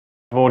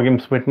Board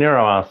Games with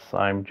Niramas.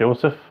 I'm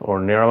Joseph, or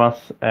Niramas,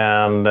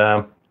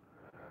 and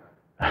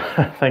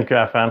thank you,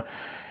 FN.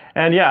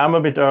 And yeah, I'm a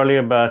bit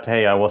earlier, but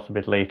hey, I was a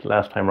bit late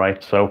last time,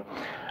 right? So,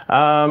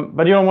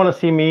 but you don't want to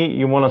see me,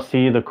 you want to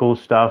see the cool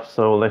stuff,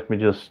 so let me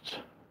just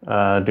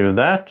do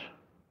that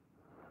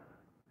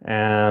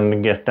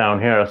and get down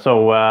here.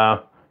 So,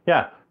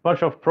 yeah,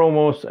 bunch of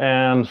promos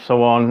and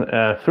so on,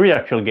 3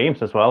 actual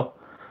games as well.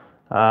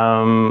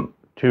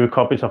 2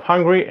 copies of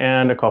Hungry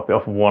and a copy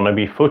of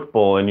Wannabe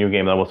Football, a new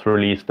game that was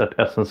released at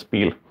Essen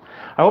Spiel.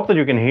 I hope that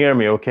you can hear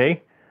me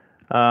okay.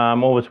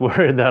 I'm always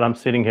worried that I'm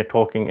sitting here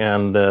talking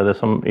and there's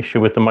some issue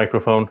with the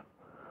microphone.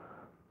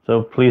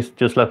 So please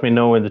just let me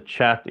know in the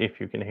chat if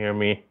you can hear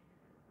me.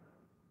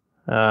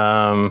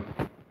 But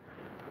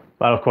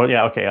of course,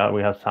 yeah, okay,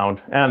 we have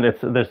sound. And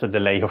there's a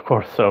delay, of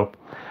course, so.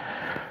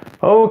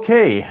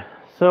 Okay.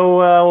 So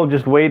we'll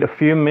just wait a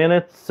few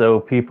minutes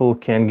so people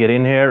can get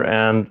in here,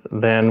 and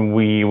then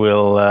we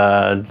will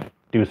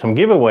do some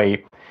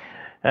giveaway.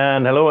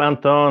 And hello,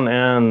 Anton,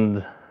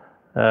 and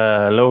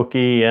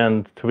Loki,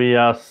 and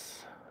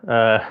Tobias,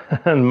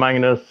 and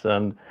Magnus,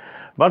 and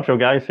a bunch of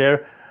guys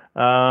here.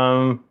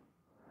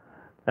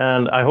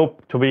 And I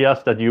hope,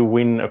 Tobias, that you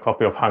win a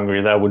copy of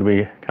Hungry. That would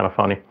be kind of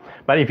funny.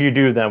 But if you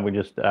do, then we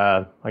just,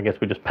 I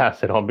guess we just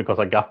pass it on because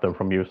I got them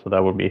from you, so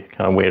that would be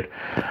kind of weird.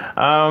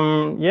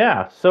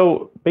 Yeah,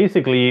 so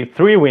basically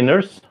 3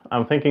 winners.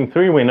 I'm thinking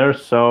 3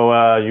 winners,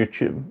 so you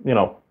choose, you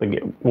know,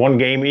 1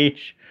 game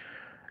each.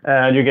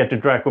 And you get the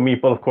Draco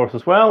Meeple, of course,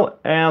 as well.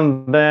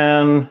 And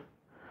then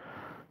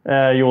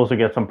you also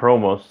get some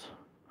promos.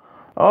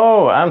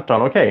 Oh,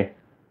 Anton, okay.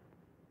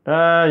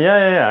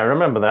 Yeah, I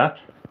remember that.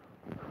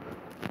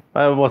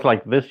 It was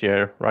like this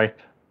year, right?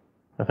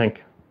 I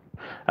think.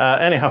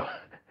 Anyhow,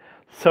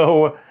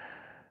 so,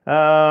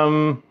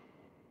 and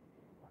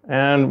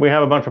we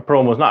have a bunch of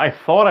promos. Now, I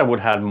thought I would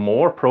have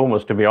more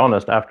promos, to be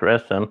honest, after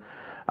Essen.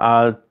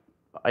 I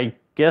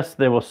guess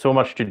there was so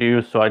much to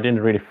do, so I didn't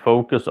really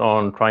focus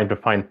on trying to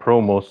find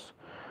promos.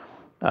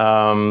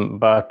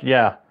 But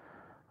yeah,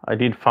 I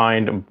did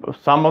find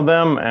some of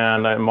them,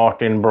 and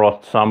Martin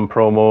brought some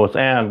promos,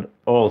 and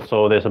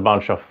also there's a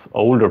bunch of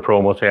older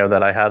promos here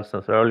that I had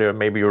since earlier.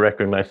 Maybe you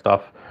recognize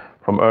stuff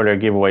from earlier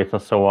giveaways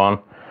and so on.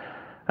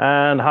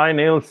 And hi,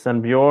 Nils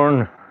and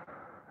Bjorn.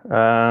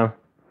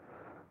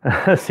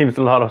 Seems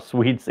a lot of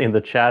Swedes in the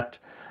chat.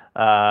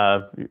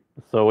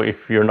 So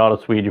if you're not a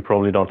Swede, you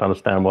probably don't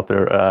understand what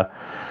they're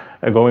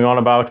going on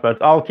about. But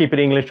I'll keep it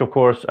English, of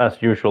course,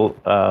 as usual,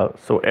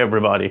 so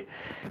everybody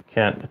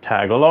can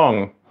tag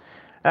along.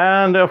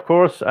 And of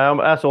course,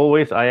 as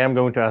always, I am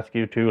going to ask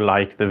you to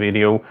like the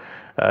video,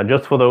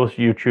 just for those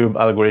YouTube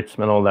algorithms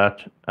and all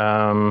that.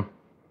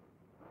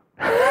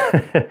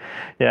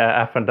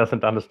 Yeah, Afan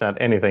doesn't understand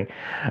anything.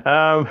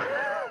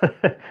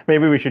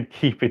 Maybe we should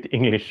keep it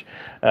English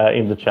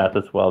in the chat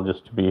as well,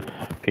 just to be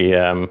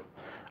out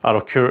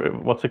of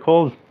what's it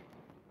called?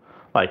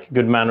 Like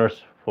good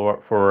manners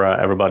for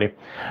everybody.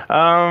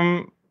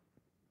 All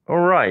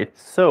right,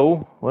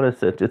 so what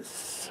is it?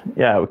 It's,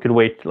 yeah, we could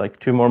wait like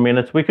 2 more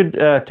minutes. We could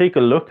take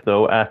a look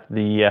though at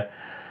the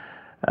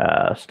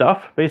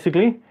stuff,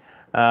 basically.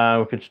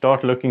 We could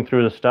start looking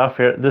through the stuff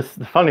here. The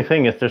funny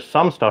thing is there's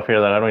some stuff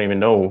here that I don't even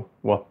know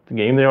what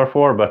game they are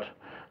for, but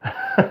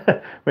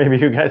maybe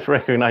you guys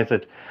recognize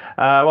it.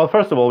 Well,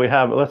 first of all, we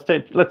have,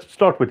 let's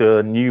start with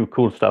the new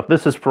cool stuff.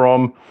 This is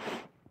from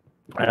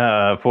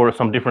for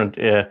some different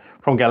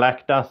from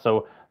Galacta.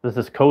 So this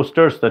is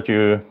coasters that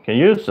you can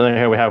use. And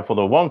here we have for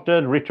the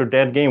Wanted, Rich or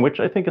Dead game,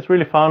 which I think is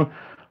really fun.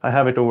 I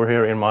have it over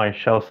here in my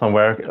shelf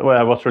somewhere. Well,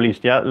 it was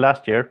released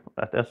last year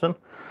at Essen.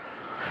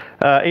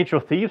 Age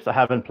of Thieves I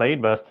haven't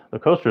played, but the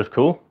coaster is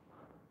cool.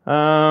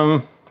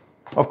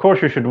 Of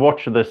course you should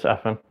watch this,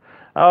 Effen.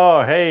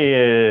 Oh,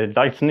 hey,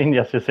 Dice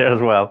Ninjas is here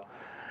as well.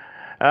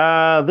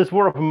 This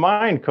War of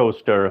Mine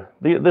coaster,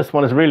 this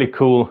one is really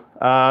cool.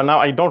 Now,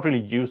 I don't really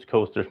use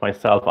coasters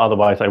myself,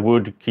 otherwise I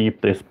would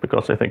keep this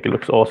because I think it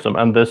looks awesome.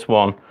 And this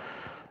one,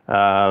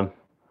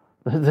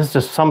 this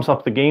just sums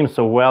up the game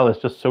so well. It's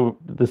just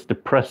this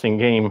depressing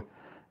game,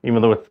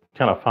 even though it's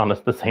kind of fun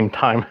at the same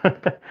time.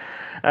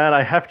 And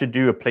I have to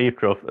do a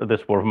playthrough of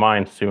this War of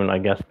Mine soon, I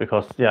guess,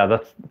 because yeah,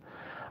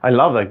 I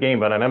love that game,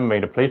 but I never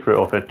made a playthrough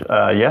of it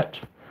yet.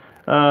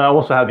 I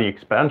also have the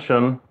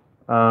expansion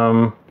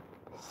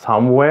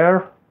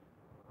somewhere.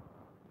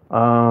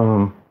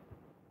 I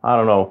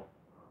don't know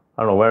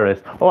where it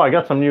is. Oh, I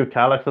got some new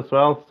Kallax as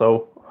well.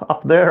 So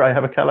up there I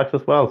have a Kallax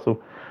as well.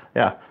 So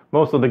yeah,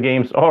 most of the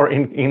games are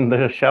in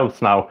the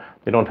shelves now.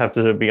 They don't have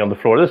to be on the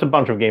floor. There's a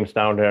bunch of games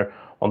down there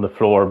on the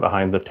floor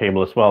behind the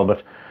table as well,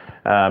 but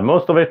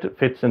most of it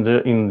fits in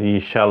the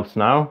shelves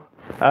now.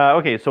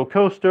 Okay, so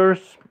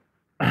coasters,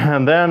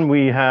 and then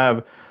we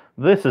have,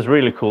 this is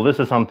really cool. This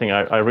is something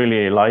I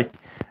really like,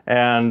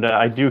 and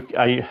I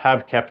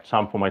have kept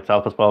some for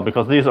myself as well,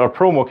 because these are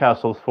promo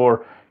castles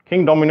for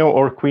King Domino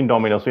or Queen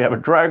Domino. So you have a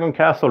Dragon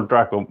Castle.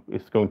 Draco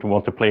is going to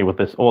want to play with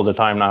this all the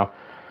time now.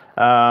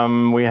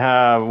 We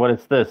have, what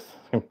is this?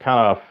 Some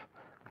kind of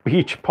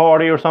beach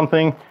party or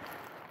something.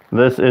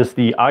 This is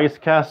the Ice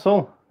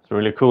Castle. It's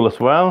really cool as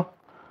well.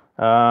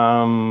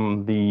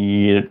 Well,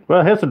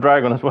 here's a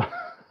dragon as well.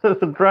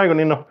 There's a dragon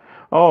in.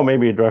 Oh,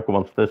 maybe Draco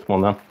wants this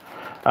one then.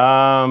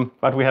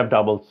 But we have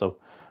doubles, so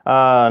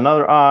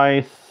another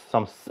ice.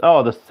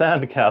 The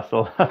sand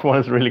castle. That one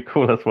is really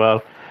cool as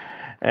well.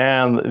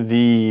 And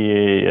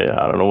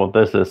I don't know what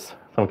this is.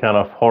 Some kind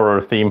of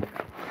horror theme.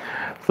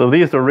 So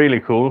these are really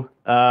cool.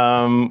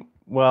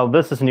 Well,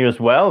 this is new as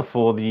well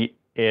for the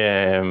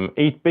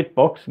 8-bit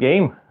box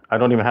game. I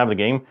don't even have the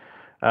game,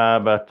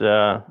 but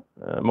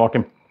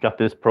Martin got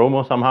this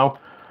promo somehow.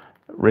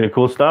 Really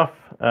cool stuff.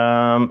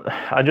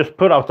 I just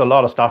put out a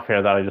lot of stuff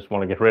here that I just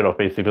want to get rid of,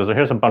 basically. So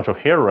here's a bunch of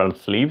Hero Realm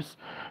sleeves,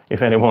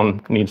 if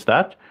anyone needs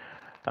that.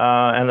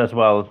 And as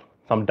well,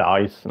 some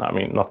dice. I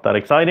mean, not that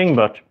exciting,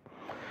 but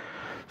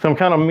some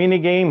kind of mini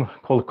game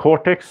called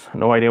Cortex.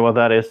 No idea what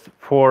that is.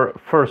 For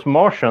First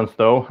Martians,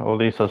 though, all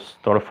these are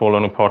started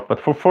falling apart. But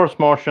for First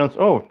Martians,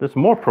 oh, there's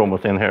more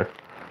promos in here.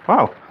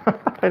 Wow, I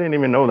didn't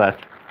even know that.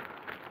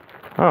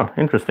 Oh,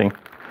 interesting.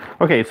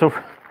 Okay, so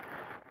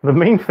the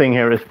main thing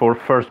here is for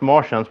First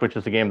Martians, which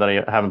is a game that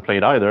I haven't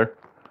played either.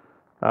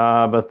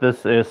 But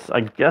this is,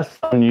 I guess,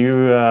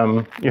 new.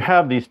 You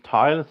have these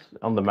tiles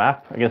on the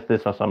map. I guess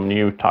these are some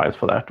new tiles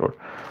for that, or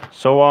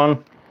so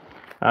on.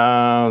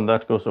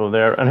 That goes over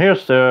there. And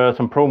here's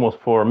some promos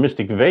for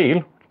Mystic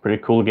Vale.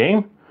 Pretty cool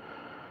game.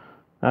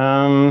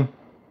 I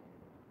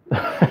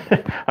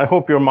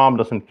hope your mom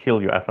doesn't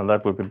kill you after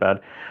that. Would be bad.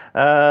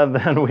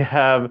 Then we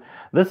have,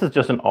 this is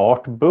just an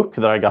art book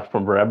that I got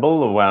from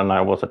Rebel when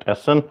I was at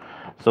Essen.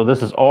 So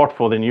this is art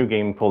for the new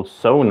game called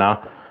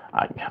Sona.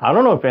 I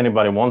don't know if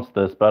anybody wants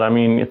this, but I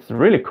mean, it's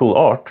really cool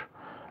art.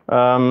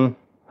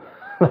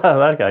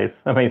 That guy is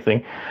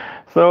amazing.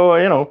 So,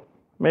 you know,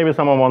 maybe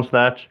someone wants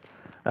that.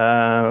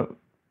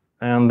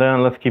 And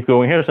then let's keep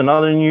going. Here's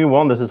another new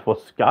one. This is for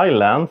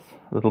Skylands,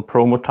 little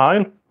promo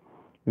tile.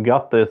 You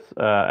got this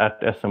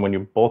at Essen when you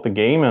bought the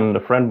game, and a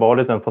friend bought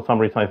it, and for some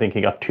reason I think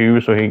he got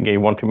two, so he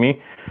gave one to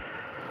me.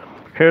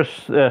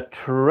 Here's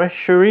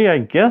Treasury, I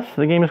guess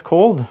the game is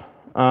called.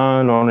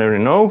 I don't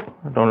really know.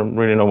 I don't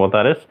really know what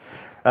that is.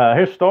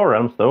 Here's Star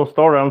Realms, though.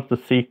 Star Realms, the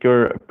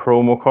Seeker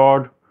promo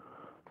card.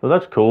 So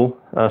that's cool.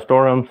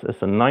 Star Realms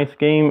is a nice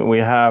game. We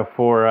have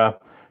for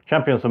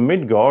Champions of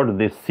Midgard,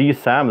 the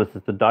CSAM. This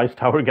is the Dice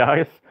Tower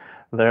guys.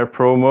 Their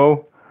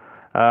promo.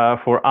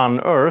 For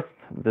Unearthed,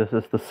 this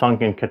is the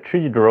Sunken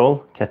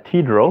Cathedral.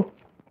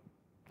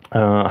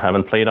 I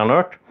haven't played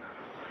Unearthed.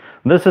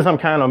 This is some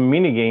kind of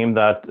mini game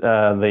that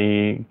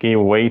they gave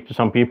away to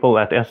some people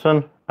at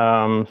Essen.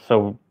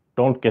 So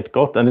don't get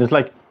got. And it's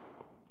like,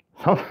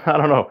 I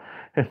don't know.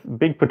 It's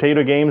big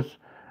potato games.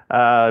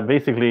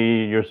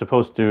 Basically, you're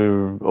supposed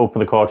to open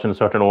the cards in a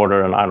certain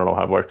order, and I don't know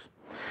how it works.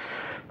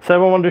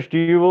 Seven Wonders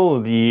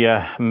Duel,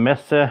 the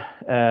Messe.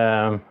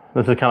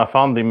 This is kind of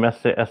fun. The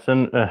Messe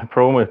Essen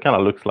promo. It kind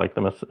of looks like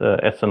the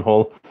Essen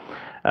Hall.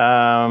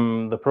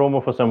 The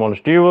promo for Seven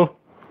Wonders Duel.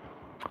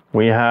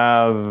 We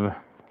have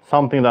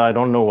something that I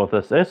don't know what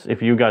this is.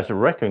 If you guys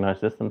recognize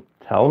this, then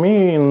tell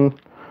me. And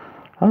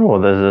I don't know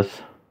what this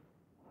is.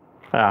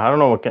 I don't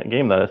know what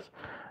game that is.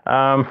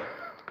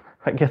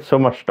 I get so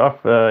much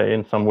stuff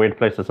in some weird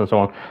places and so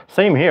on.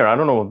 Same here. I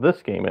don't know what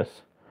this game is.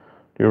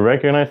 Do you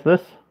recognize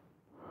this?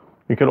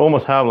 You could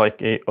almost have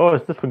like a... Oh,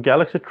 is this for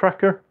Galaxy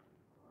Tracker?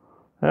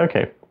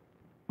 Okay.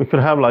 We could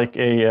have like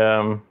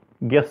a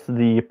guess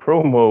the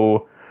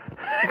promo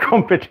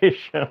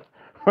competition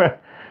where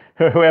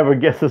whoever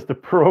guesses the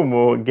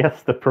promo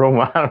gets the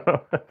promo. I don't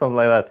know. Something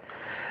like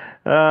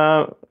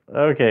that.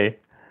 Okay.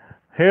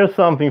 Here's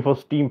something for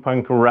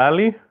Steampunk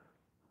Rally.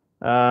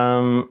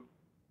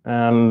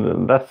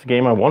 And that's the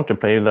game I want to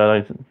play that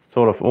I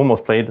sort of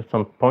almost played at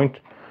some point.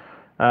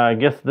 I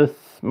guess this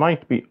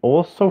might be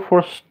also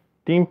for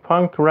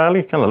Steampunk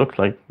Rally. Kind of looks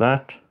like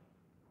that.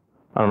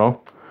 I don't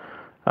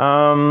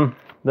know.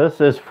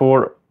 This is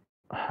for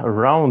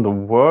Around the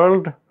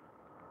World.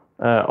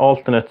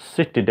 Alternate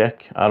City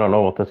deck. I don't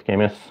know what this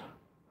game is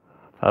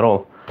at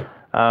all.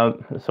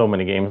 So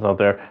many games out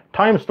there.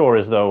 Time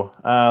Stories, though.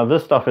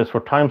 This stuff is for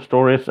Time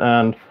Stories,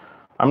 and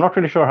I'm not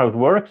really sure how it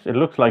works. It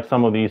looks like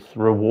some of these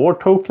reward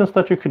tokens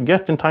that you could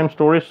get in Time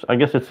Stories. I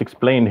guess it's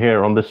explained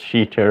here on this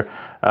sheet here.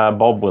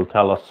 Bob will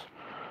tell us.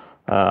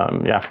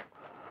 Yeah.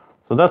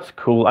 So that's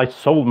cool. I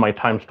sold my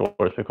Time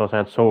Stories because I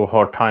had so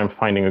hard time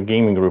finding a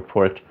gaming group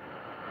for it.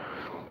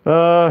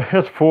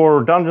 Here's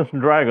for Dungeons &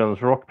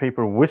 Dragons, Rock,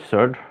 Paper,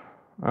 Wizard.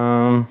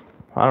 I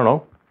don't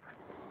know.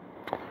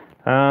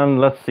 And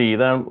let's see,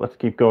 then let's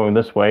keep going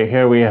this way.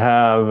 Here we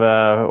have,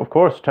 of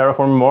course,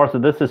 Terraforming Mars. So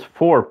this is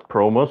 4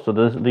 promos. So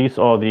these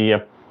are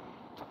the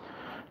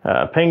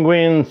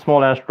Penguin,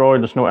 Small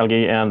Asteroid, the Snow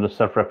Algae, and the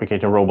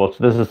Self-Replicating Robots.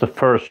 This is the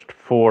first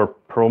 4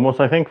 promos,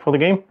 I think, for the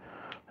game.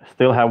 I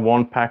still have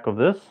 1 pack of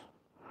this.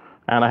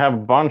 And I have a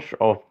bunch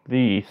of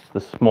these,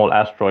 the Small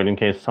Asteroid, in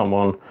case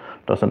someone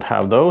doesn't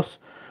have those.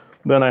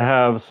 Then I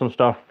have some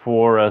stuff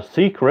for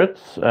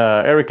Secrets,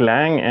 Eric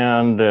Lang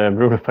and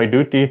Bruno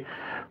Faiduti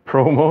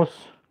promos.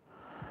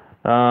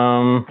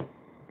 And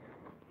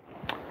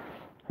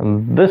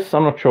this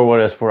I'm not sure what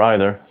it is for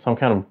either. Some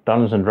kind of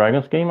Dungeons and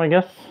Dragons game, I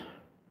guess.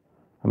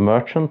 A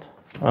merchant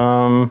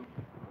And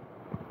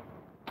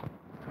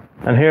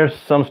here's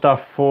some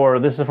stuff for,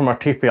 this is from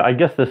Artipia. I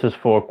guess this is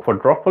for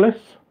Quadropolis,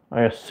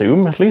 I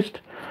assume at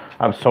least.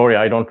 I'm sorry,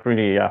 I don't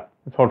really,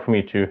 it's hard for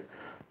me to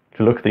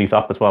look these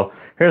up as well.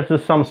 Here's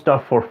just some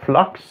stuff for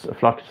Flux.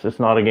 Flux is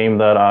not a game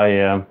that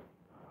I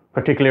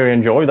particularly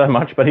enjoy that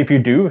much, but if you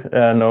do,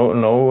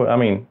 I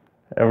mean,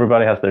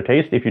 everybody has their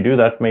taste. If you do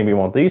that, maybe you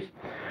want these.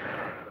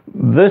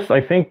 This,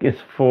 I think, is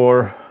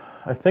for,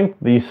 I think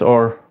these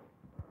are,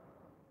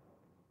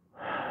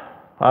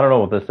 I don't know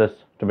what this is,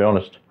 to be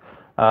honest.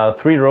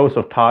 3 rows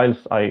of tiles,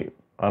 I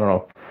don't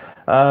know.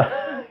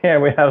 Here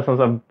we have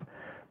some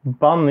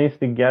Bunnies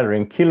the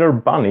Gathering, Killer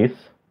Bunnies.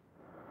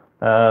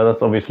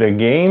 That's obviously a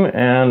game,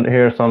 and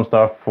here's some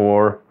stuff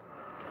for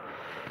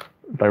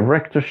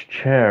Director's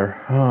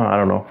Chair. I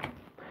don't know.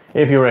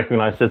 If you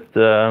recognize it,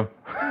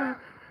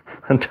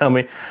 and tell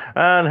me.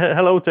 And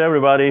hello to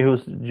everybody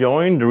who's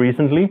joined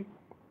recently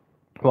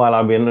while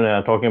I've been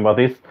talking about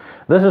this.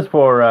 This is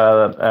for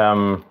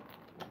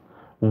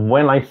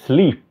when I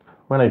sleep,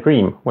 when I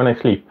dream, when I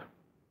sleep.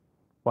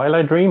 While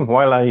I dream,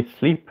 while I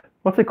sleep.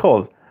 What's it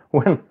called?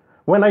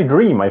 When I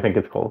dream, I think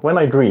it's called. When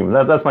I dream.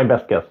 That's my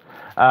best guess.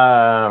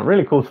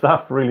 Really cool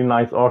stuff, really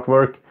nice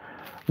artwork.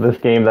 This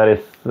game that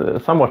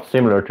is somewhat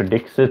similar to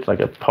Dixit, like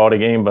a party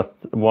game, but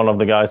one of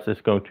the guys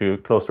is going to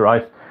close their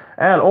eyes.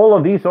 And all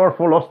of these are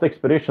for Lost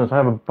Expeditions. I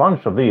have a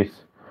bunch of these.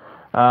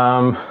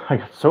 I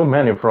got so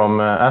many from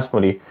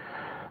Asmodee.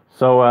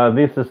 So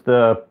this is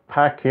the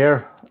pack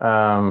here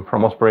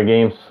from Osprey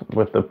Games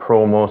with the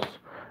promos.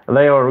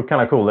 They are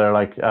kind of cool. They're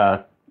like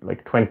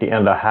 20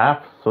 and a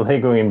half, so they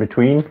go in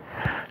between.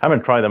 I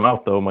haven't tried them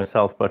out though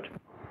myself, but.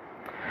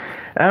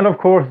 And of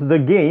course the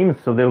games,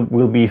 so there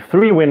will be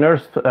 3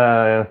 winners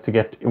to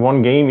get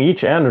 1 game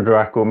each, and a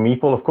Draco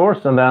Meeple of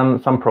course, and then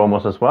some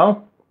promos as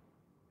well.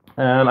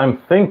 And I'm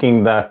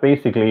thinking that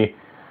basically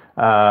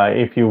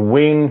if you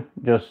win,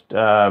 just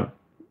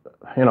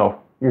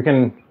you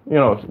can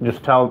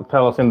just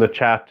tell us in the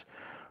chat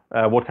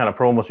what kind of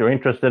promos you're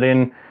interested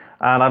in.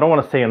 And I don't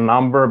want to say a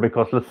number,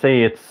 because let's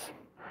say it's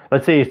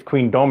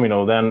Queen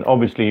Domino, then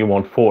obviously you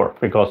want 4,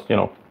 because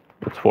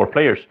it's 4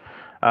 players.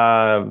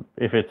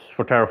 If it's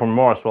for Terraform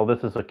Mars, well,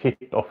 this is a kit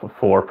of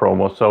 4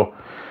 promos. So,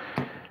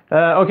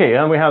 okay,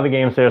 and we have the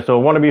games here.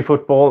 So, Wannabe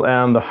Football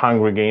and the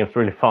Hungry Games,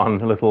 really fun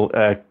little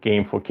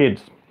game for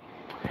kids.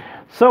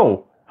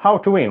 So, how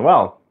to win?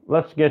 Well,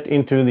 let's get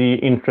into the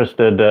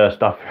interested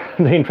stuff,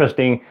 the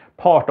interesting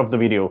part of the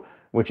video,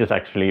 which is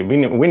actually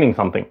winning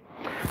something.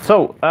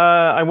 So,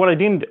 what I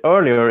did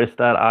earlier is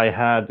that I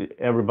had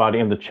everybody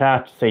in the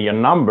chat say a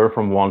number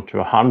from 1 to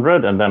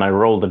 100, and then I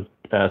rolled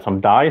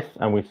some dice,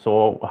 and we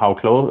saw how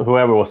close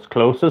whoever was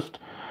closest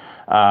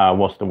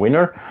was the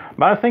winner.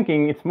 But I'm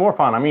thinking it's more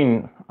fun. I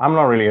mean, I'm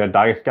not really a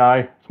dice guy.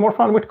 It's more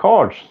fun with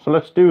cards. So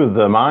let's do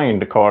the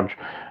mind cards,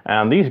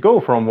 and these go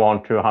from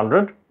 1 to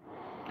 100.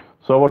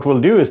 So what we'll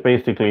do is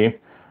basically,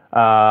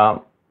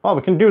 well,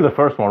 we can do the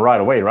first one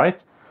right away, right?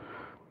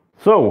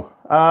 So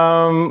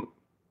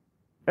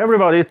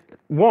everybody,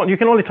 you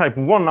can only type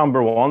 1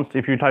 number once.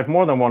 If you type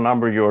more than 1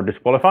 number, you're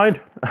disqualified.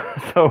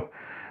 So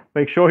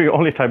make sure you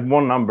only type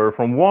 1 number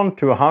from 1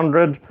 to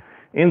 100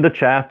 in the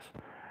chat,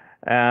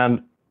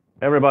 and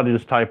everybody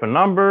just type a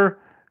number,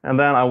 and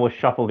then I will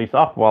shuffle these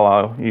up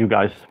while you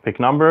guys pick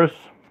numbers,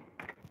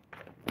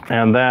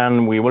 and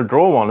then we will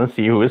draw one and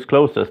see who is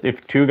closest.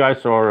 If 2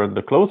 guys are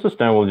the closest,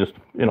 then we'll just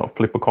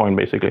flip a coin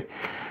basically.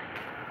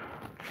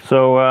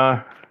 So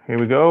here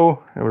we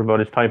go.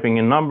 Everybody's typing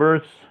in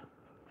numbers.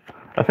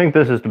 I think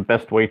this is the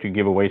best way to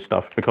give away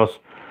stuff, because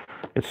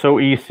it's so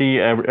easy.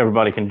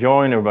 Everybody can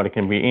join, everybody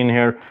can be in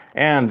here,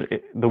 and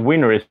the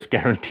winner is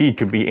guaranteed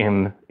to be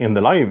in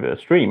the live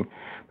stream.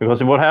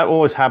 Because what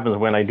always happens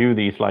when I do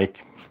these, like,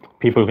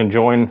 people can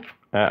join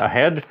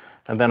ahead,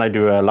 and then I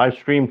do a live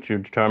stream to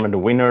determine the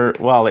winner.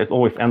 Well, it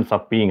always ends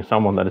up being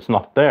someone that is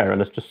not there,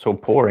 and it's just so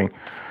boring.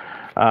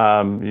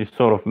 You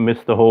sort of miss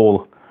the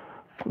whole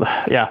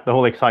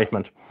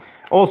excitement.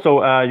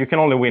 Also, you can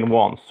only win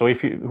once. So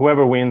if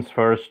whoever wins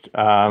first,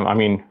 I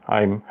mean,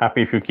 I'm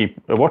happy if you keep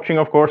watching,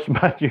 of course,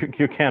 but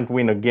you can't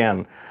win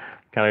again.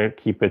 Kind of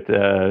keep it,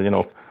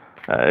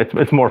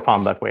 it's more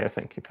fun that way, I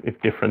think, if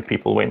different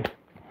people win.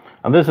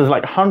 And this is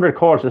like 100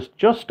 cards. It's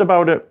just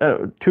about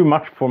too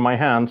much for my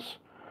hands.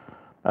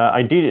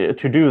 I did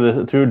to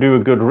do a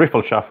good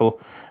riffle shuffle.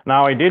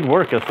 Now, I did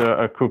work as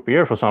a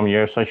croupier for some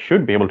years, so I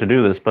should be able to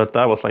do this, but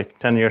that was like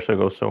 10 years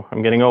ago, so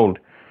I'm getting old.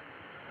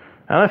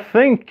 And I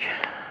think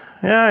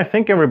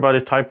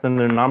everybody typed in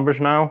their numbers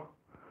now.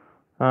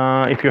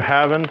 If you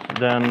haven't,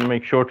 then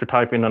make sure to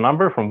type in a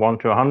number from 1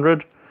 to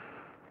 100.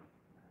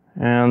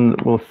 And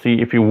we'll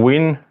see if you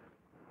win.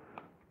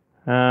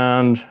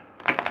 And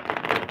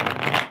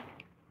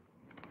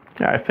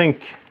yeah, I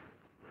think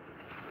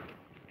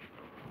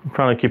I'm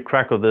trying to keep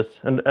track of this.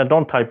 And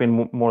don't type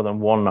in more than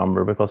 1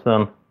 number, because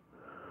then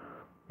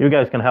you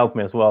guys can help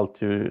me as well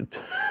to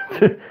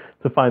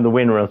find the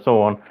winner and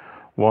so on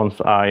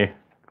once I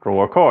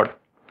draw a card.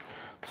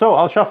 So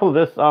I'll shuffle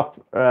this up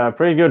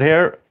pretty good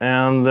here,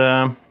 and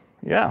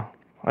yeah,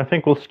 I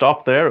think we'll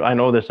stop there. I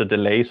know there's a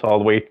delay, so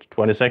I'll wait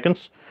 20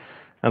 seconds.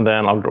 And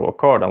then I'll draw a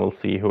card and we'll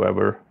see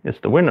whoever is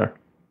the winner.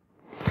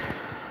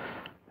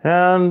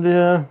 And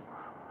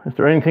is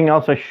there anything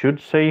else I should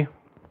say?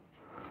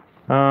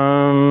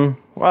 Well,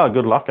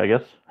 good luck, I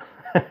guess.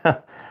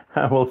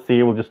 We'll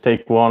see. We'll just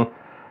take one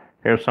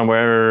here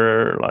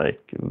somewhere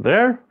like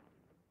there.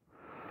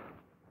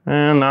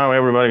 And now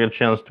everybody gets a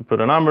chance to put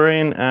a number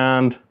in,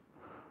 and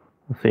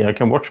let's see, I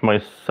can watch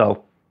myself.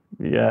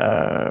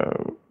 Yeah.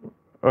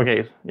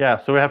 Okay, yeah,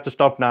 so we have to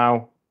stop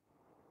now.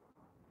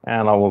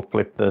 And I will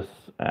flip this,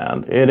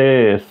 and it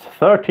is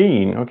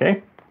 13,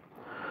 okay?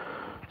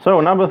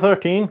 So, number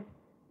 13.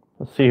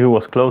 Let's see who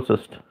was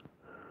closest.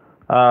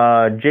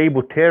 Jay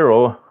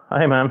Butero.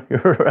 Hi, man,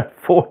 you're at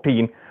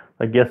 14.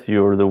 I guess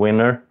you're the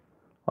winner.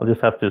 I'll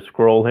just have to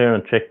scroll here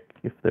and check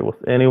if there was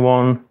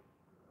anyone.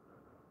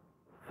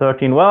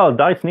 13. Well,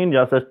 Dice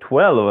Ninja says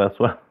 12 as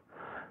well.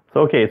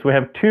 So, okay, so we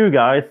have two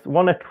guys,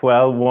 one at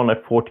 12, one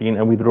at 14,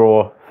 and we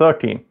draw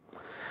 13.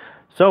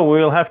 So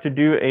we'll have to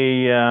do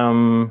a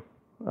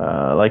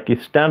like a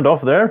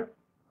standoff there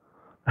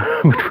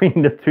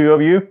between the two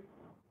of you.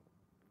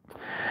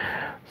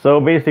 So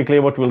basically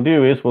what we'll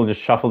do is we'll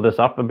just shuffle this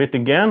up a bit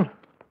again.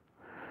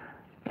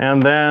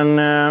 And then,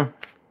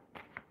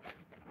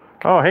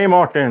 oh, hey,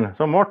 Martin.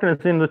 So Martin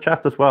is in the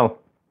chat as well.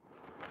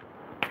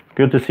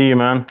 Good to see you,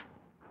 man.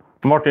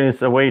 Martin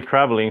is away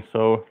traveling,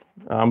 so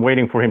I'm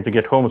waiting for him to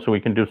get home so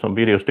we can do some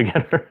videos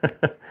together.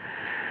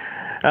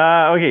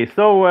 Okay,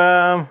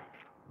 so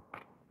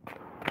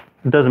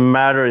it doesn't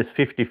matter, it's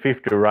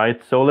 50-50,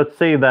 right? So let's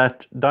say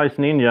that Dice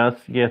Ninjas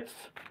gets,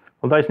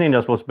 well, Dice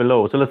Ninjas was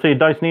below. So let's say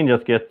Dice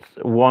Ninjas gets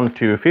 1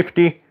 to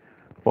 50.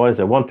 What is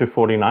it? 1 to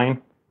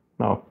 49?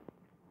 No,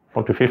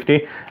 1 to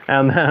 50.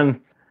 And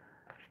then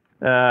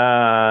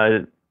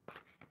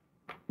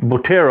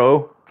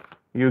Butero,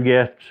 you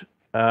get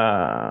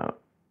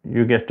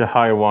the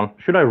higher one.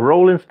 Should I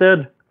roll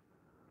instead?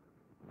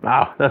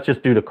 Ah, let's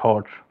just do the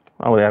cards.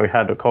 Oh yeah, we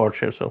had the cards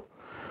here, so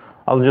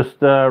I'll just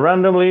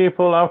randomly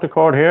pull out the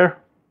card here.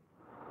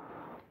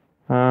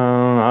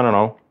 I don't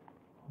know.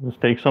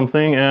 Just take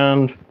something,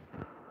 and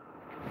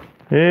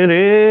it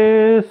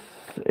is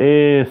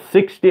a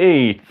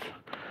 68.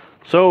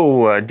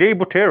 So Jay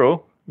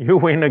Butero, you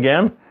win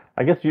again.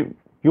 I guess you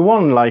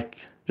won like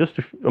just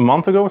a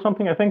month ago or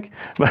something, I think.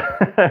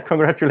 But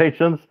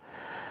congratulations.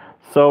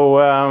 So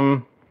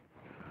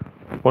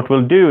what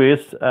we'll do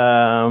is,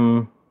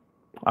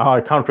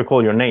 I can't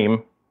recall your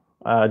name.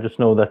 I just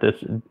know that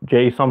it's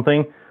J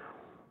something.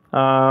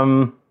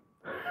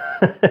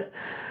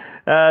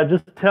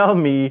 Just tell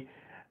me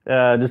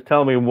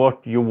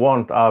what you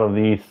want out of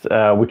these,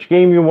 which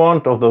game you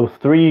want of those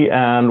three,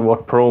 and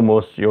what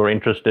promos you're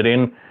interested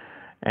in.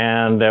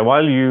 And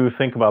while you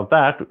think about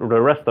that, the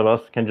rest of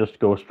us can just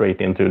go straight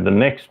into the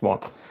next one.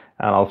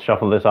 And I'll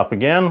shuffle this up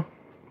again.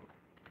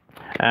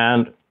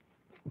 And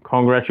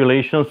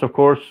congratulations, of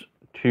course,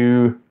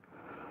 to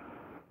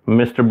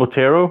Mr.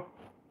 Butero.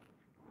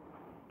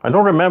 I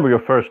don't remember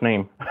your first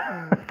name.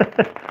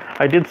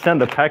 I did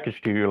send a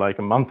package to you like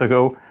a month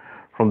ago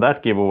from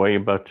that giveaway,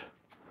 but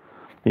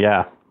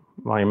yeah,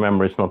 my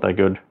memory is not that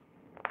good.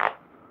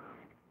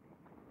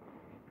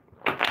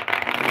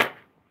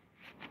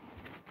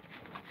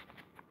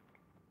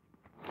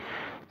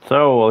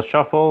 So I'll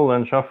shuffle,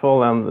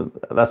 and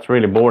that's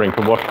really boring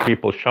to watch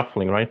people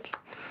shuffling, right?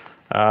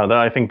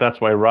 I think that's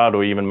why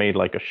Rado even made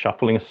like a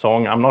shuffling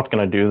song. I'm not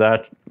going to do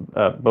that,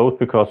 both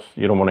because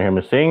you don't want to hear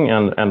me sing,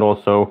 and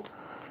also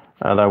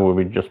that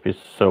would just be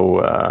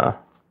so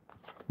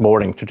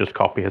boring to just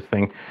copy his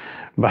thing.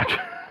 But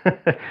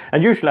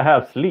and usually I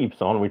have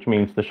sleeves on, which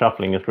means the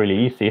shuffling is really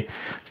easy.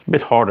 It's a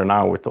bit harder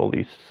now with all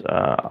these.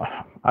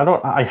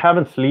 I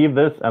haven't sleeved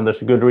this, and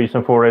there's a good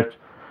reason for it.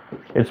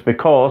 It's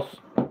because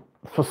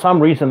for some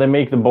reason they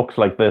make the box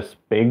like this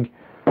big.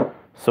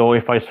 So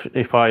if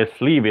I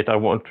sleeve it, I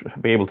won't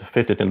be able to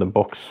fit it in the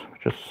box,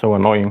 which is so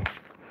annoying.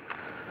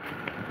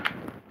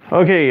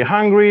 Okay,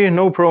 hungry,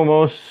 no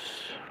promos.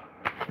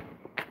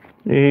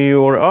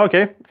 You're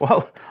okay.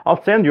 Well,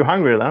 I'll send you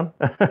hungry then.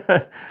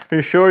 Are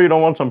you sure you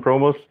don't want some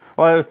promos?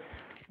 Well, I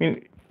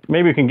mean,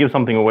 maybe you can give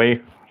something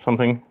away,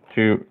 something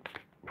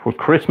for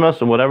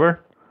Christmas or whatever.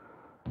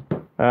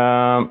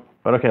 But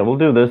okay, we'll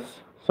do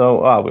this.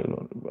 So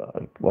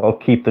I'll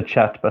keep the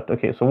chat. But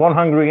okay, so one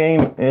hungry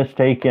game is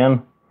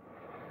taken.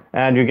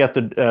 And you get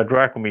the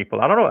Draco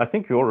Meeple. I don't know, I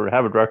think you already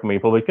have a Draco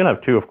Meeple, but you can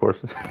have two, of course.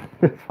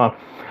 It's fun.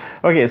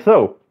 Okay,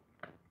 so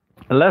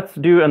let's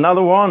do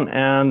another one,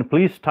 and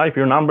please type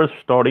your numbers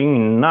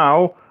starting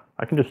now.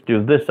 I can just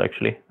do this,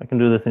 actually. I can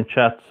do this in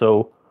chat,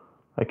 so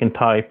I can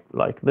type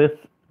like this.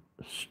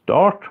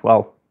 Start.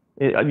 Well,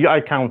 I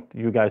count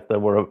you guys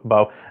that were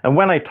above. And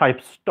when I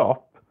type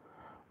stop,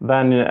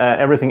 then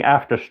everything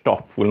after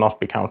stop will not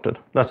be counted.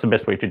 That's the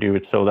best way to do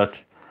it, so that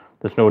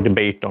there's no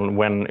debate on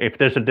when, if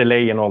there's a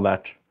delay and all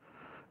that.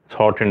 It's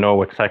hard to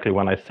know exactly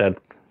when I said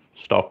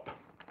stop.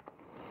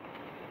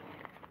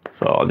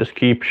 So I'll just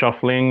keep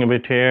shuffling a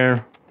bit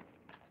here.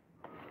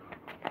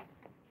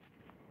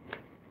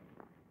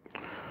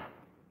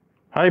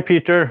 Hi,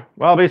 Peter.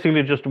 Well, basically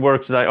it just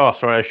works that, oh,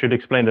 sorry, I should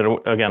explain it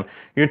again.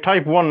 You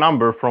type one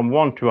number from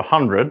 1 to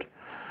 100,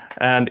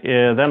 and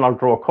then I'll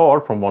draw a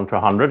card from 1 to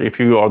 100. If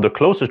you are the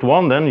closest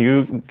one, then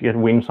you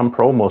win some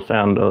promos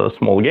and a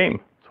small game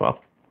as well.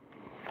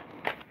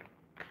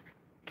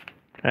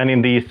 And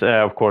in these,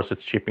 of course,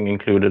 it's shipping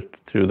included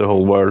to the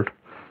whole world.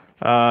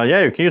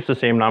 Yeah, you can use the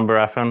same number,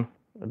 Effen.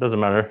 It doesn't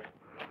matter.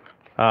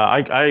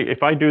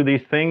 If I do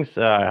these things,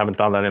 I haven't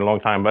done that in a long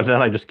time, but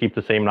then I just keep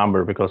the same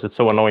number because it's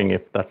so annoying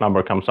if that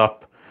number comes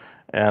up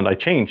and I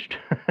changed.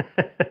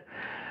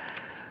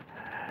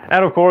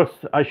 And of course,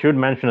 I should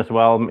mention as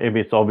well,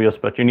 maybe it's obvious,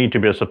 but you need to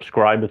be a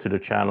subscriber to the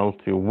channel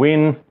to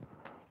win.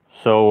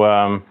 So,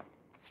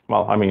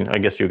 well, I mean, I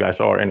guess you guys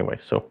are anyway,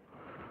 so.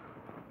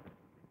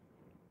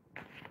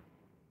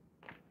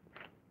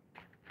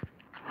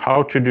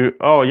 How to do,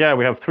 oh yeah,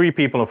 we have 3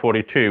 people and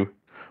 42.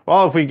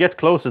 Well, if we get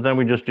closer, then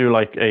we just do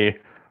like a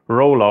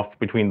roll off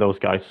between those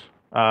guys.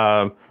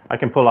 I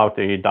can pull out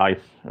the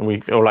dice,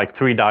 and or like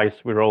 3 dice,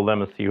 we roll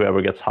them and see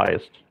whoever gets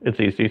highest. It's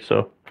easy,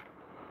 so.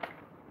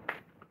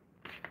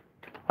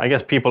 I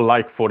guess people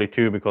like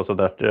 42 because of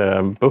that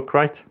book,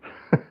 right?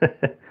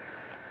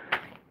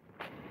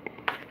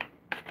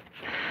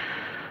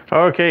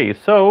 Okay,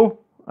 so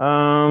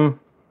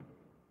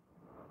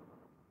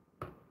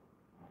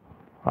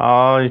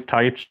I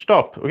type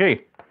stop.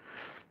 Okay,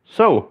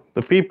 so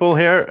the people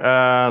here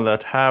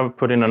that have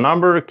put in a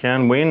number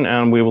can win,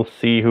 and we will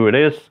see who it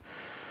is.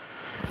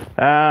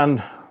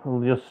 And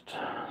we'll just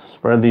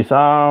spread these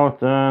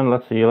out, and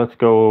let's see. Let's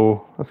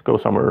go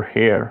somewhere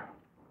here.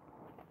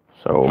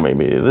 So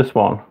maybe this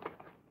one.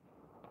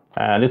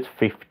 And it's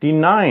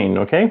 59.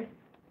 Okay.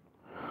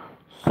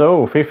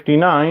 So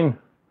 59.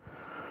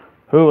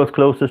 Who was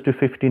closest to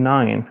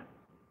 59?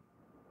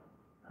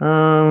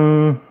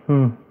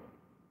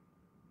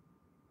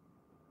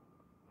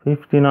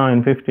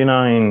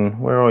 59,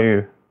 where are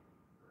you?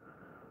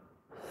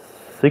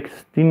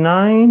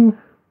 69?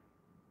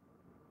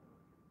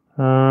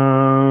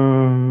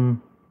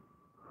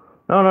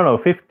 No,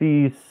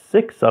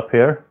 56 up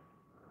here.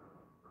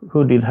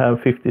 Who did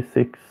have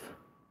 56?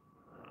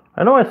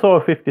 I know I saw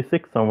a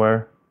 56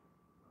 somewhere.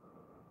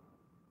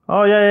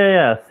 Oh,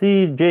 yeah.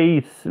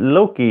 CJ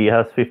Loki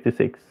has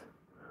 56.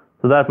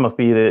 So that must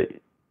be the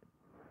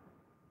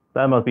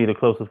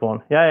closest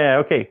one. Yeah,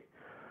 okay.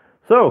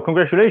 So,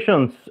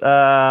 congratulations.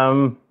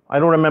 I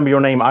don't remember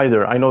your name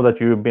either. I know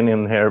that you've been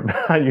in here,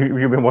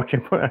 you've been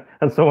watching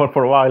and so on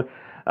for a while.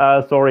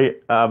 Sorry,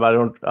 but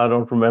I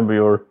don't remember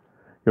your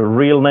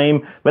real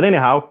name. But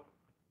anyhow,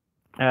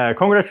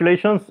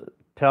 congratulations.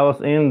 Tell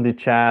us in the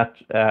chat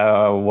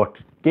what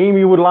game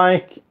you would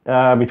like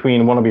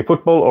between Wannabe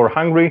Football or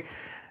Hungry,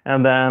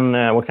 and then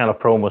what kind of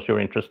promos you're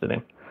interested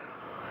in.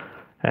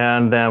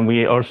 And then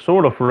we are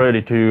sort of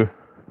ready to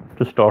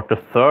start the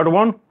third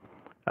one.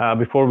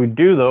 Before we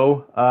do,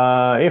 though,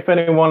 if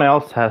anyone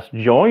else has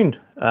joined,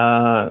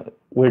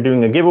 we're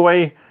doing a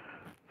giveaway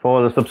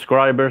for the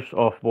subscribers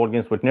of Board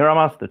Games with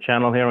Niramas, the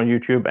channel here on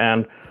YouTube,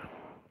 and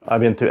I've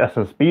been to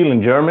Essen Spiel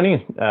in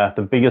Germany,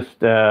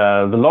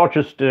 the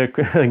largest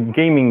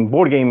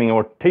board gaming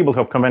or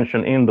tabletop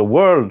convention in the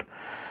world,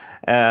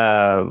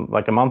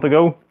 like a month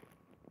ago.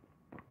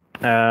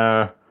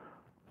 All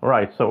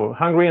right, so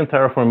Hungry and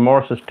Terraform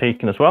Mars is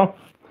taken as well.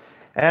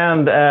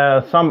 And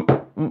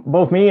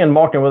both me and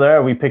Martin were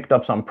there. We picked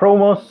up some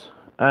promos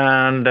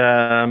and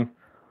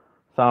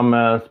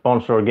some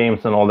sponsor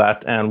games and all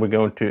that, and we're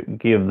going to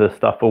give the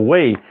stuff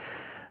away,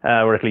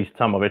 or at least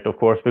some of it, of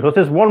course, because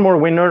there's one more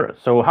winner.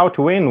 So how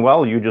to win?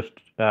 Well, you just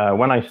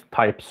when I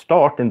type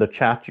start in the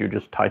chat, you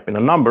just type in a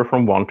number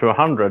from 1 to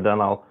 100,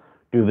 and I'll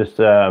do this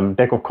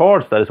deck of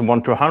cards that is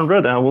 1 to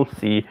 100, and we'll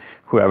see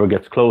whoever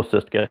gets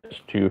closest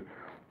gets to,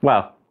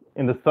 well,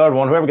 in the third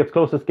one, whoever gets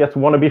closest gets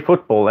Wannabe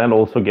Football and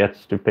also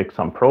gets to pick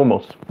some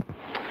promos.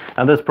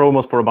 And there's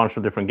promos for a bunch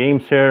of different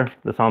games here.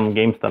 There's some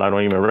games that I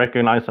don't even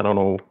recognize. I don't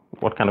know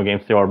what kind of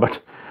games they are, but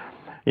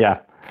yeah.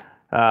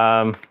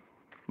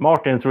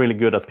 Martin's really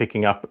good at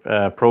picking up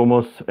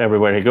promos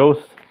everywhere he goes.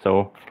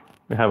 So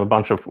we have a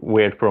bunch of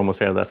weird promos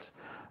here that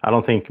I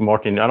don't think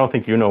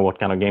you know what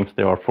kind of games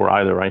they are for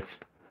either, right?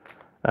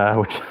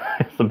 Which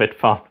is a bit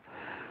fun.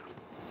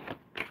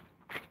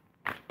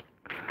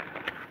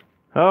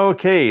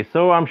 Okay,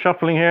 so I'm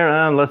shuffling here,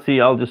 and let's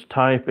see, I'll just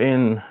type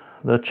in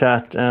the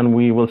chat and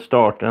we will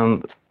start,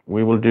 and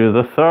we will do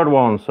the third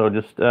one. So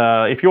just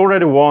if you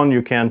already won,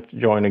 you can't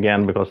join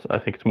again because I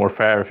think it's more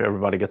fair if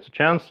everybody gets a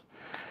chance.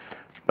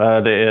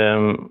 But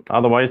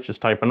otherwise, just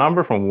type a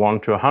number from 1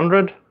 to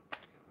 100.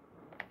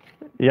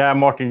 Yeah,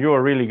 Martin, you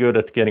are really good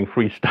at getting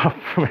free stuff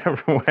from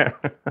everywhere,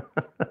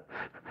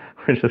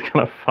 which is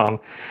kind of fun.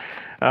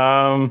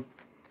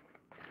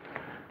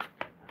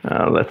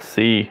 Let's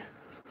see.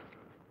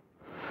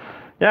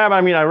 Yeah, but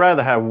I mean, I'd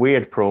rather have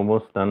weird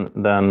promos than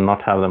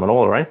not have them at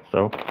all, right?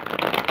 So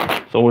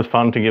it's always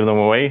fun to give them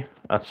away.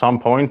 At some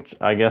point,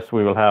 I guess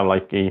we will have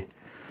like a,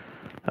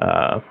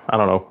 I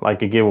don't know,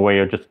 like a giveaway,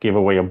 or just give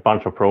away a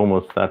bunch of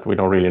promos that we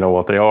don't really know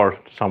what they are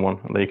to someone,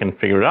 and they can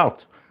figure it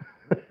out.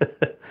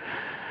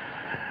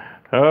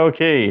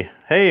 Okay,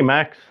 Hey,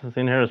 Max is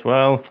in here as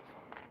well.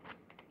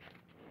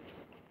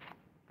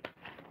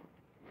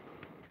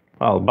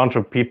 Well, a bunch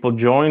of people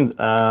joined,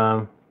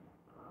 and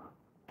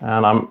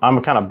I'm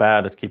kind of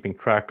bad at keeping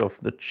track of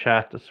the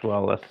chat as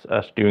well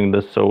as doing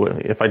this. So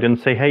if I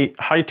didn't say hey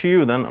hi to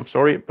you, then I'm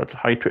sorry, but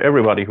hi to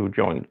everybody who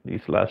joined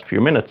these last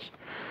few minutes.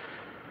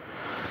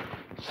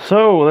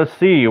 So let's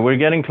see, we're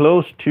getting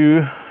close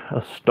to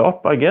a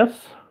stop, I guess.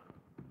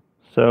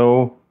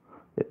 So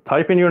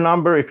type in your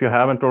number if you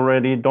haven't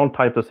already. Don't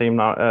type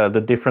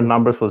the different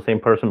numbers for the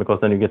same person, because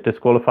then you get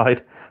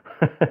disqualified.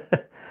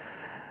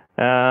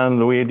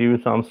 And we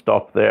do some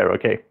stop there,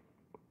 okay.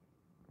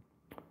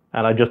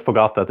 And I just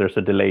forgot that there's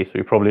a delay, so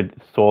you probably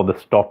saw the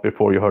stop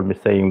before you heard me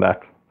saying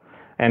that.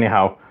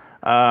 Anyhow,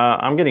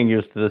 I'm getting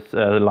used to this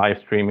live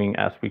streaming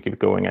as we keep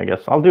going, I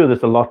guess. I'll do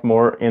this a lot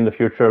more in the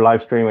future,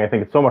 live streaming. I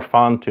think it's so much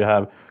fun to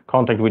have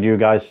contact with you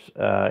guys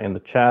in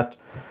the chat,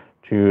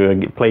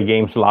 to play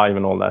games live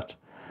and all that.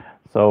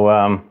 So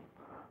I'm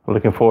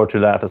looking forward to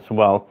that as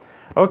well.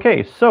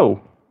 Okay,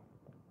 so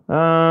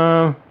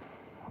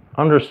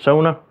under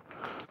Sona,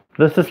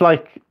 this is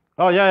like,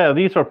 oh yeah,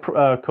 these are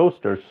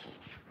coasters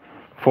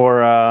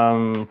for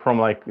from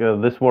like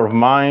This War of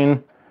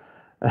Mine,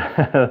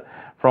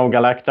 from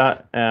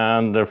Galacta,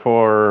 and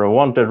for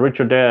Wanted, Rich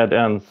or Dead,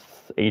 and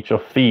Age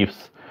of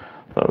Thieves.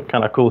 So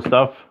kind of cool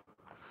stuff.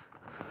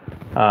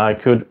 I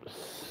could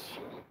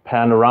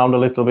pan around a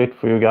little bit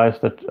for you guys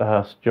that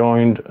has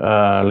joined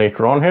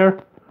later on here,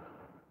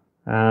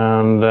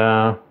 and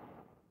I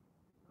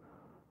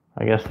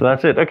guess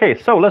that's it. Okay,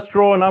 so let's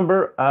draw a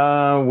number.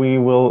 We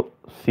will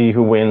see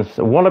who wins.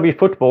 Wannabe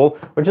Football,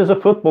 which is a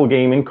football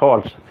game in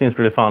cards. Seems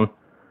really fun.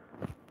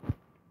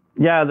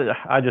 Yeah,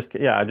 I just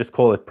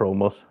call it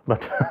promos,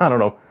 but I don't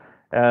know.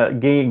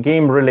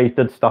 Game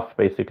related stuff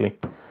basically.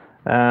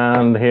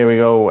 And here we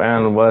go.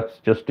 And let's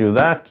just do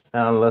that.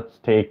 And let's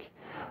take.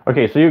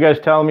 Okay, so you guys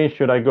tell me,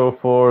 should I go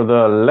for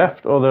the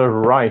left or the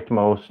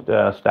rightmost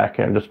stack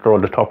here and just draw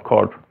the top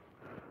card?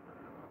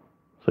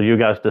 So you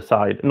guys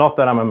decide. Not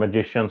that I'm a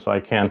magician, so I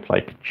can't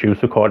like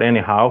choose a card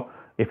anyhow.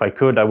 If I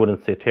could, I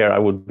wouldn't sit here. I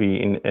would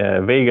be in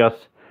Vegas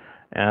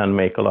and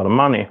make a lot of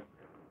money.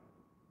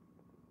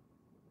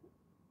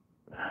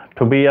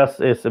 Tobias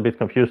is a bit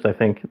confused, I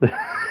think.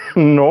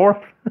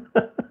 North.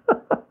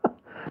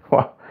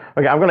 Wow.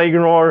 Okay, I'm gonna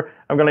ignore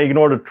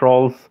the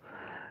trolls,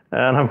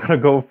 and I'm gonna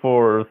go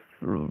for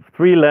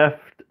 3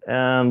 left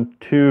and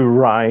 2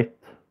 right.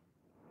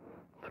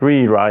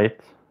 3 right.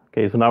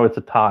 Okay, so now it's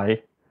a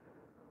tie.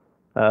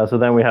 So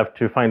then we have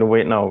to find a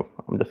way. No,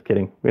 I'm just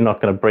kidding. We're not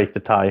gonna break the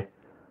tie.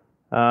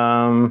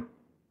 Someone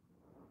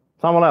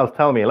else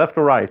tell me, left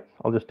or right?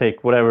 I'll just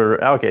take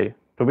whatever. Okay,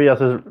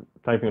 Tobias is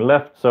typing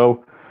left,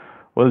 so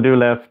we'll do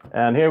left.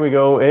 And here we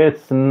go.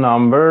 It's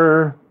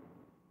number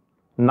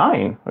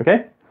 9.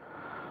 Okay,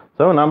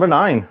 so number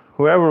 9.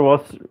 Whoever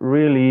was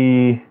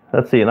really.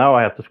 Let's see. Now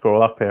I have to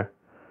scroll up here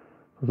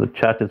because the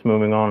chat is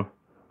moving on.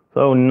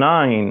 So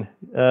 9.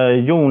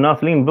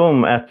 Jonas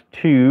Lindblom at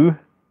 2.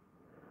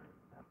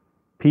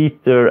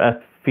 Peter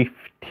at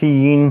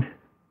 15.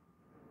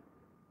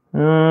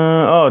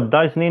 Oh,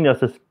 Dice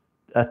Ninjas is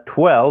at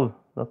 12.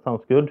 That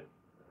sounds good.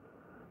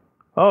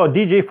 Oh,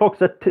 DJ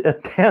Fox at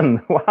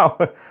 10. Wow,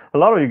 a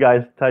lot of you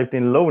guys typed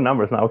in low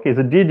numbers now. Okay,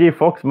 so DJ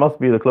Fox must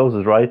be the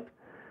closest, right?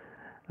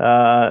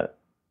 At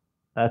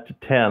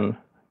 10.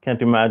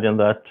 Can't imagine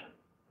that.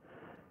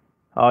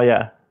 Oh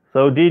yeah.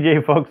 So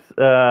DJ Fox,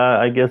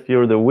 I guess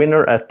you're the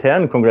winner at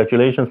 10.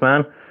 Congratulations,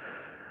 man.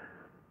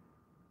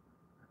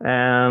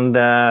 And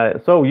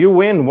so you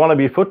win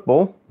Wannabe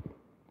Football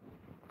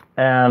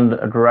and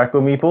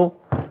Draco Meeple.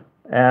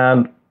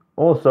 And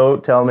also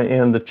tell me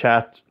in the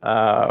chat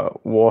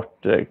what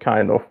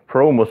kind of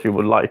promos you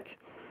would like.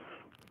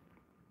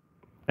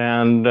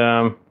 And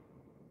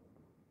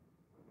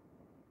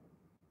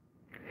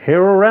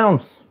hero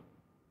rounds.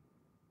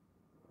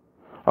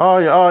 Oh,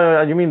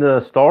 you mean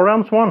the Star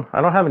Realms one?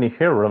 I don't have any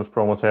Hero Realms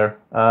promos here,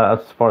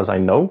 as far as I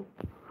know.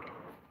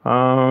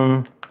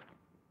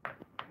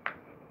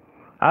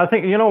 I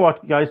think, you know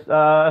what, guys,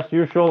 as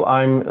usual,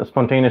 I'm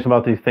spontaneous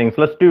about these things.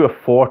 Let's do a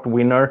 4th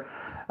winner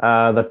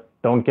that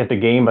don't get the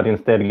game, but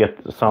instead get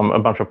a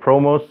bunch of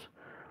promos.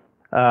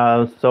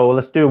 So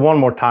let's do one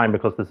more time,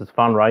 because this is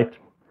fun, right?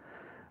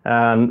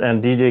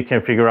 And DJ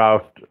can figure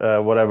out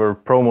whatever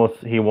promos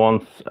he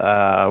wants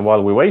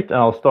while we wait. And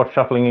I'll start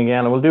shuffling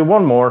again, and we'll do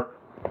one more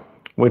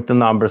with the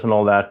numbers and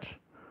all that.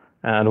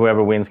 And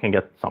whoever wins can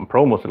get some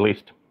promos at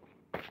least.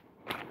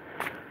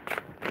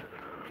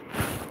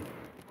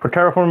 For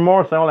Terraform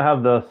Mars, I only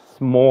have the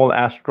small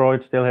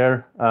asteroid still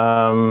here.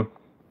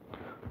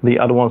 The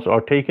other ones are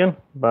taken,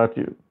 but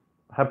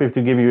happy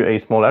to give you a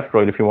small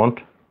asteroid if you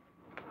want.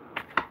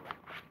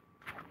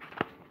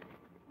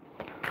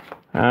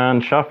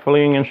 And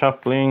shuffling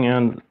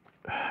and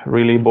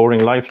really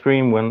boring live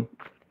stream when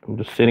I'm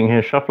just sitting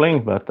here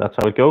shuffling, but that's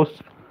how it goes.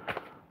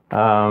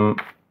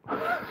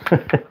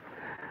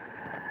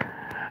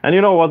 And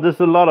you know what? There's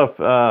a lot of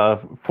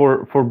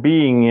for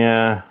being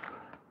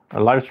a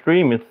live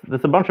stream.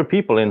 There's a bunch of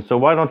people in, so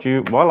why don't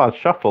you? While I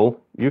shuffle,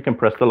 you can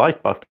press the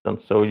like button,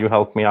 so you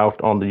help me out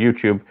on the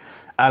YouTube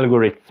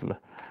algorithm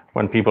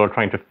when people are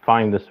trying to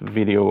find this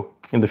video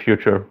in the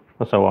future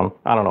and so on.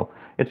 I don't know.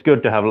 It's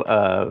good to have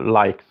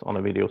likes on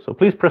a video, so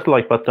please press the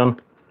like button.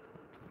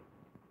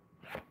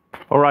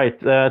 All right,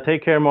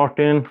 take care,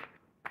 Martin.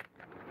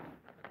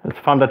 It's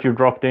fun that you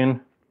dropped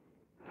in.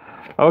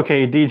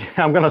 Okay, DJ,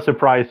 I'm gonna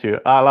surprise you.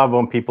 I love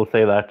when people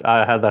say that.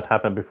 I had that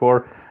happen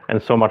before, and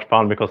it's so much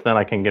fun because then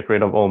I can get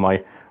rid of all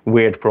my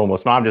weird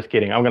promos. No, I'm just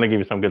kidding. I'm gonna give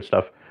you some good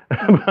stuff.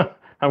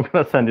 I'm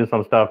gonna send you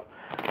some stuff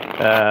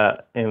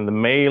in the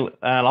mail,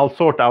 and I'll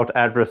sort out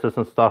addresses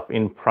and stuff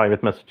in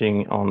private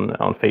messaging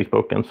on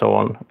Facebook and so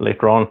on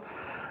later on.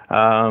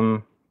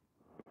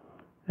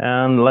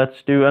 And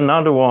let's do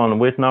another one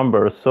with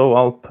numbers. So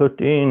I'll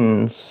put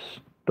in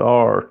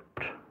start.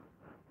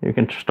 You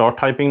can start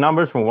typing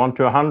numbers from 1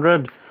 to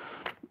 100.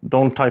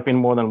 Don't type in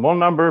more than one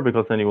number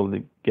because then you will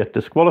get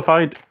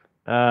disqualified.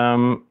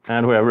 And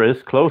whoever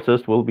is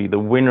closest will be the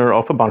winner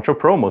of a bunch of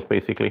promos,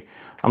 basically.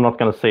 I'm not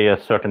going to say a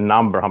certain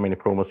number how many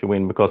promos you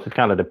win because it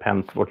kind of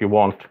depends what you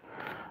want.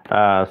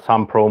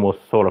 Some promos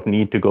sort of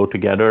need to go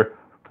together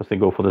because they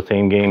go for the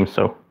same game.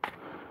 So,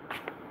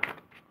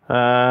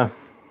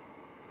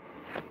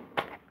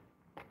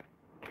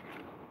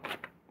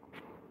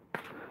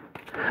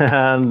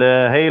 and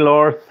hey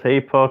Lars, hey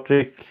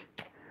Patrick,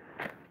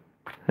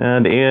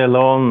 and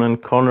Elon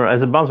and Connor.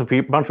 There's a bunch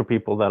of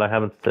people that I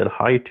haven't said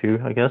hi to,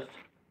 I guess.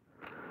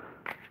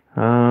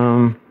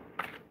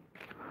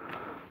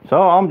 So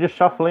I'm just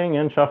shuffling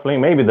and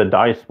shuffling. Maybe the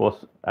dice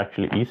was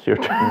actually easier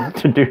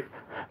to do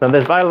than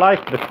this. But I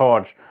like the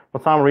cards.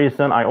 For some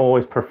reason, I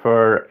always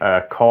prefer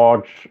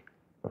cards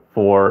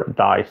for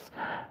dice.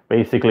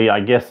 Basically, I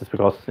guess it's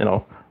because, you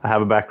know, I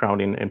have a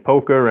background in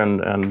poker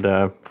and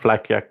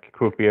blackjack,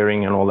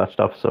 croupiering, and all that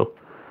stuff. So,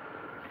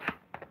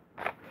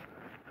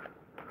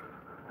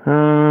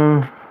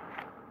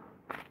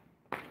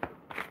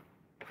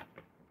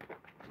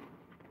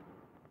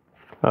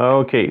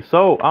 okay,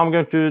 so I'm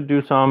going to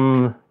do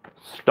some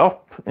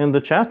stop in the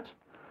chat,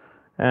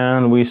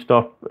 and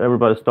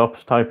everybody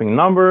stops typing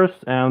numbers,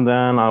 and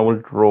then I will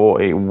draw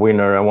a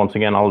winner. And once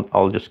again,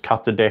 I'll just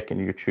cut the deck and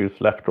you choose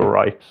left or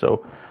right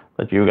so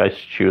that you guys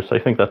choose. I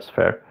think that's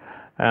fair.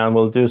 And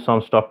we'll do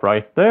some stop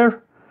right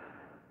there.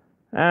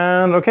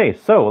 And okay,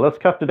 so let's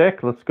cut the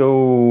deck. Let's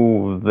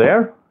go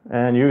there,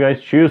 and you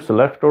guys choose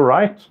left or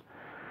right,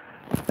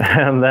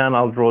 and then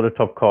I'll draw the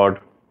top card.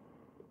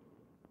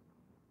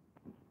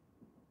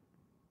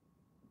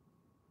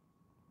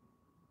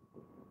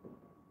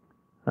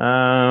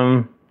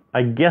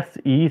 I guess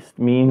east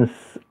means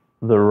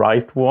the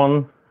right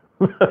one.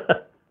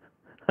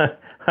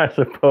 I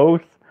suppose.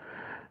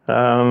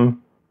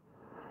 I'm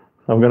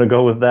gonna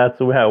go with that.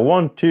 So we have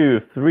 1, 2,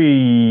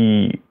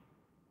 3,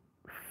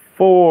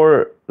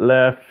 4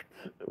 left,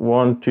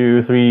 1,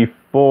 2, 3,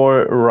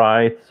 4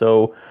 right.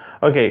 So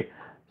okay.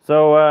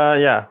 So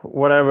yeah,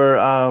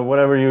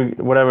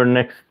 whatever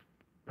next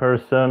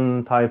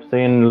person types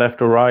in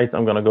left or right,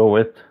 I'm gonna go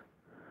with.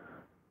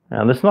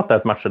 And there's not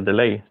that much a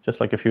delay,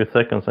 just like a few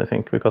seconds, I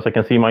think, because I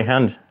can see my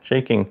hand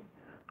shaking.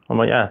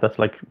 Yeah, that's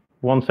like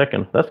 1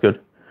 second. That's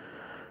good.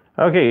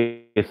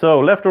 Okay,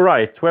 so left or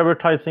right, whoever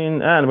types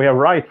in, and we have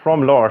right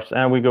from Lars,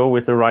 and we go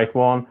with the right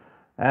one,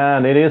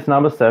 and it is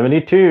number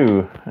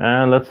 72.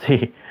 And let's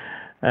see,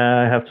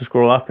 I have to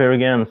scroll up here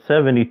again.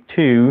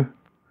 72.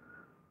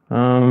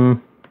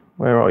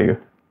 Where are you?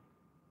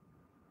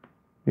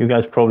 You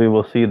guys probably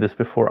will see this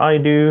before I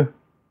do.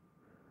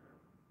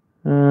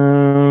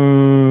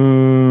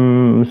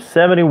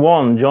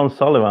 71, John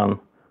Sullivan.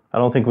 I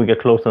don't think we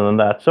get closer than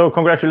that. So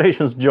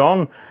congratulations,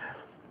 John.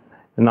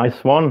 A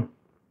nice one.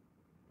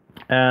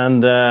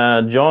 And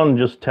John,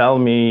 just tell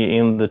me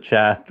in the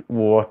chat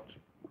what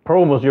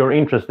promos you're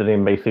interested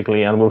in,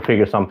 basically, and we'll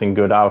figure something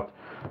good out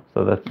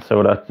so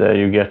that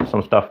you get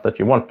some stuff that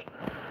you want.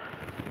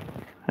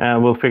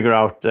 And we'll figure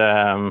out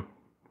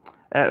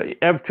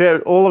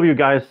all of you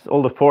guys,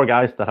 all the 4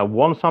 guys that have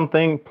won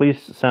something, please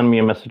send me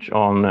a message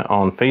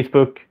on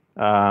Facebook.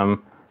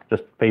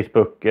 Just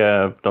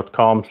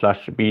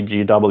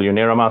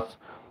facebook.com/bgwneramas.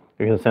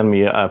 You can send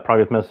me a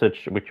private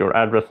message with your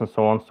address and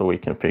so on, so we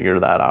can figure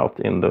that out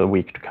in the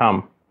week to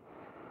come.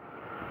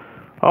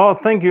 Oh,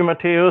 thank you,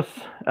 Matteus.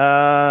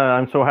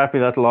 I'm so happy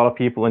that a lot of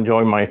people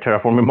enjoy my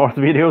Terraforming Mars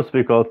videos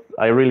because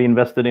I really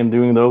invested in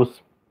doing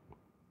those.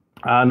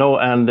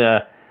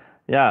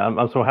 Yeah,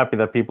 I'm so happy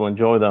that people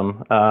enjoy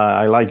them.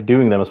 I like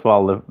doing them as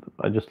well.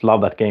 I just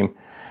love that game.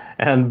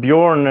 And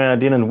Bjorn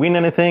didn't win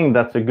anything.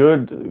 That's a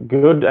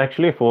good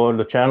actually for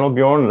the channel,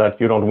 Bjorn, that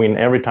you don't win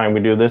every time we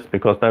do this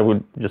because that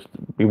would just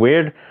be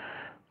weird.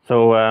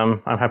 So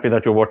I'm happy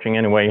that you're watching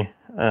anyway.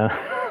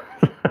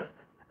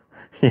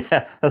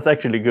 Yeah, that's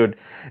actually good.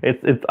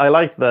 I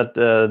like that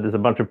there's a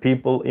bunch of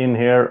people in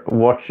here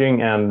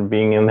watching and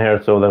being in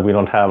here so that we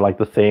don't have like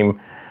the same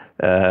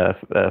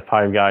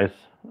 5 guys.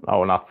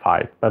 Oh, not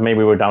 5, but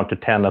maybe we're down to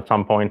 10 at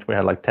some point. We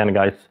had like 10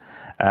 guys,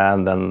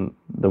 and then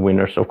the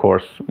winners, of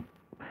course.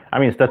 I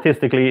mean,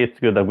 statistically, it's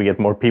good that we get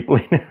more people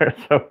in here.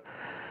 So,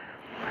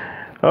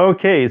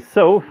 Okay,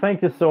 so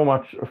thank you so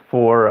much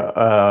for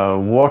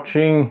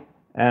watching.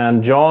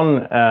 And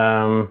John,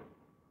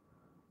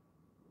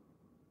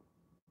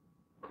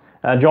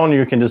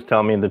 you can just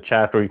tell me in the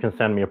chat, or you can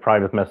send me a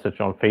private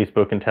message on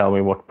Facebook and tell me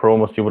what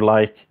promos you would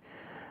like.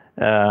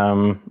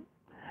 And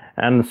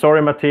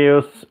sorry,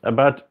 Matthias,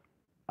 but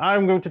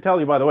I'm going to tell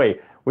you, by the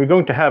way, we're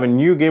going to have a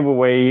new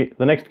giveaway.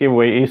 The next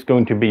giveaway is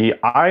going to be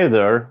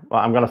either,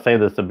 well, I'm going to say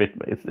this a bit,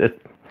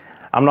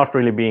 I'm not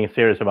really being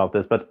serious about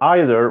this, but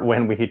either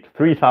when we hit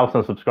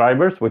 3,000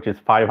 subscribers, which is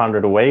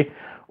 500 away,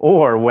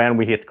 or when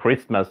we hit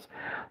Christmas.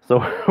 So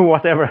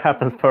whatever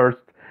happens first,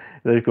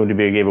 there's going to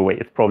be a giveaway.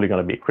 It's probably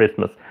going to be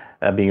Christmas,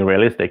 being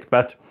realistic.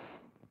 But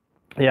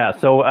yeah,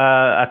 so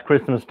at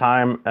Christmas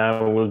time,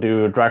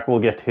 Drac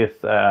will get his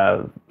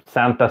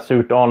Santa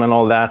suit on and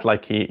all that,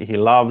 like he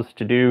loves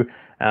to do,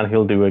 and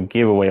he'll do a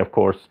giveaway, of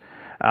course.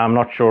 I'm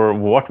not sure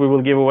what we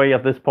will give away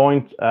at this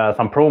point.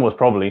 Some promos,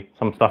 probably,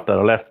 some stuff that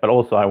are left, but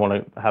also I want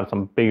to have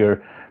some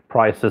bigger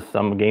prizes,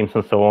 some games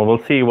and so on.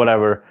 We'll see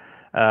whatever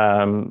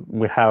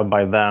we have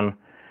by then.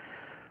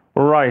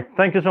 All right,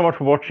 thank you so much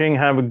for watching.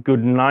 Have a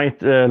good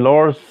night.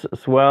 Lars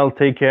as well,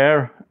 take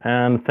care.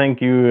 And thank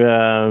you,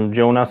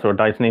 Jonas or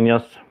Dice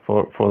Ninjas,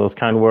 for those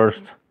kind words.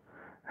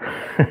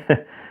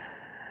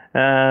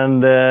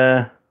 And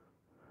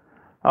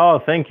oh,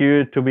 thank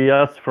you,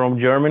 Tobias from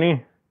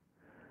Germany.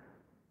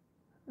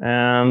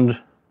 And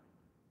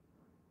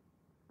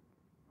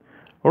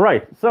all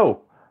right,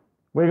 so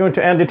we're going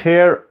to end it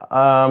here.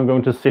 I'm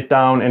going to sit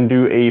down and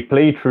do a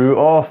playthrough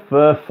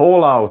of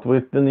Fallout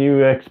with the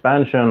new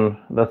expansion.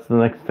 That's the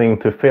next thing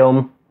to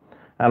film.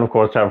 And of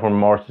course, Terraform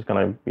Mars is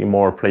going to be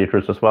more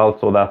playthroughs as well.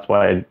 So that's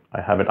why I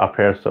have it up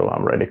here, so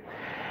I'm ready.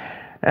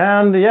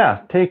 And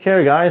yeah, take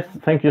care, guys.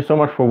 Thank you so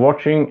much for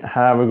watching.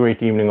 Have a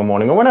great evening or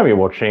morning or whenever you're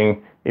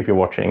watching, if you're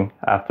watching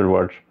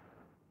afterwards.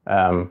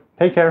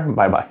 Take care.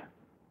 Bye-bye.